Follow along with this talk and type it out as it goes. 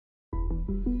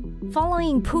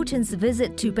Following Putin's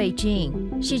visit to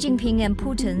Beijing, Xi Jinping and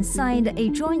Putin signed a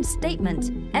joint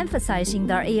statement emphasizing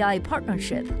their AI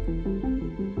partnership.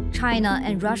 China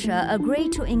and Russia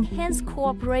agreed to enhance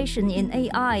cooperation in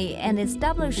AI and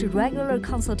establish regular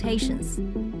consultations.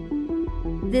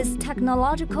 This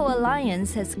technological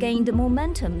alliance has gained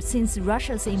momentum since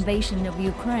Russia's invasion of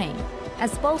Ukraine,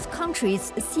 as both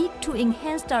countries seek to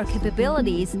enhance their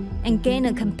capabilities and gain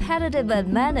a competitive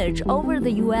advantage over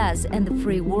the US and the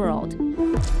free world.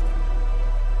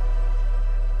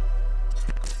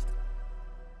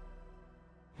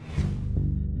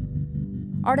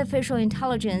 Artificial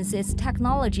intelligence is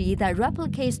technology that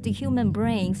replicates the human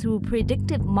brain through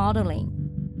predictive modeling.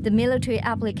 The military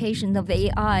applications of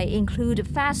AI include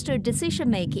faster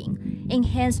decision-making,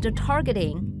 enhanced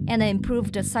targeting, and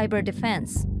improved cyber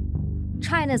defense.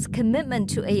 China's commitment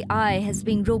to AI has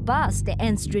been robust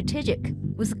and strategic,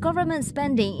 with government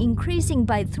spending increasing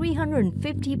by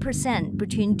 350%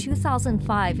 between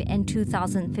 2005 and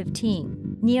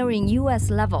 2015, nearing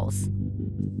US levels.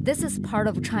 This is part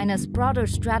of China's broader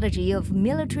strategy of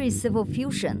military-civil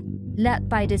fusion, led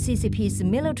by the CCP's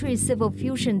Military Civil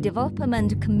Fusion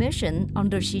Development Commission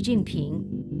under Xi Jinping.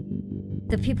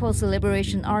 The People's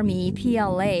Liberation Army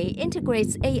 (PLA)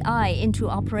 integrates AI into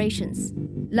operations,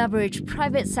 leverage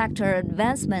private sector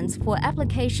advancements for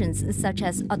applications such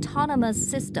as autonomous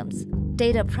systems,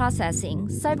 data processing,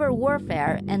 cyber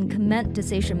warfare, and command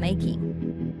decision-making.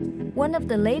 One of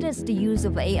the latest use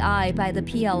of AI by the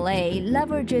PLA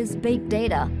leverages big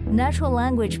data, natural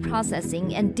language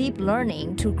processing, and deep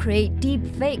learning to create deep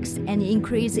fakes and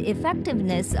increase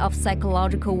effectiveness of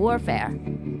psychological warfare.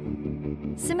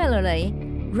 Similarly,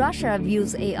 Russia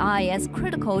views AI as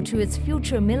critical to its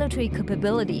future military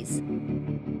capabilities.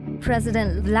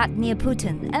 President Vladimir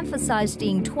Putin emphasized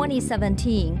in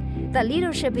 2017 that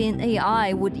leadership in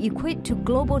AI would equate to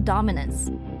global dominance.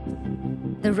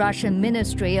 The Russian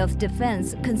Ministry of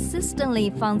Defense consistently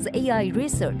funds AI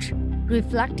research,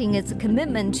 reflecting its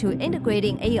commitment to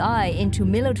integrating AI into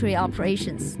military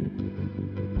operations.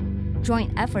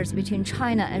 Joint efforts between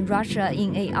China and Russia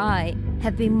in AI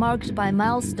have been marked by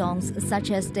milestones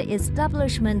such as the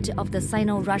establishment of the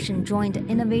Sino-Russian Joint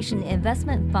Innovation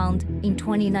Investment Fund in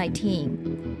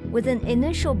 2019, with an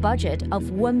initial budget of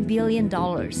 $1 billion.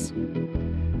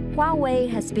 Huawei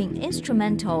has been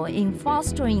instrumental in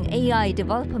fostering AI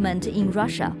development in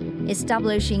Russia,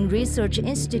 establishing research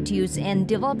institutes and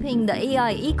developing the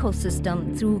AI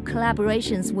ecosystem through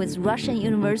collaborations with Russian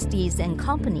universities and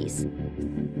companies.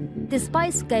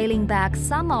 Despite scaling back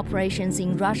some operations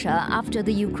in Russia after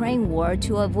the Ukraine war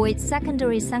to avoid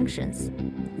secondary sanctions,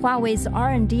 Huawei's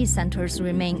R&D centers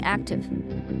remain active.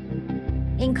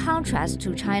 In contrast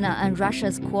to China and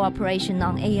Russia's cooperation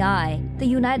on AI, the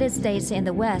United States and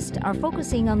the West are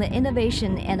focusing on the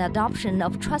innovation and adoption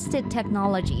of trusted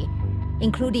technology,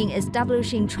 including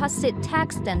establishing trusted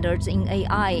tech standards in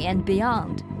AI and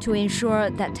beyond to ensure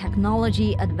that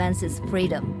technology advances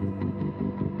freedom.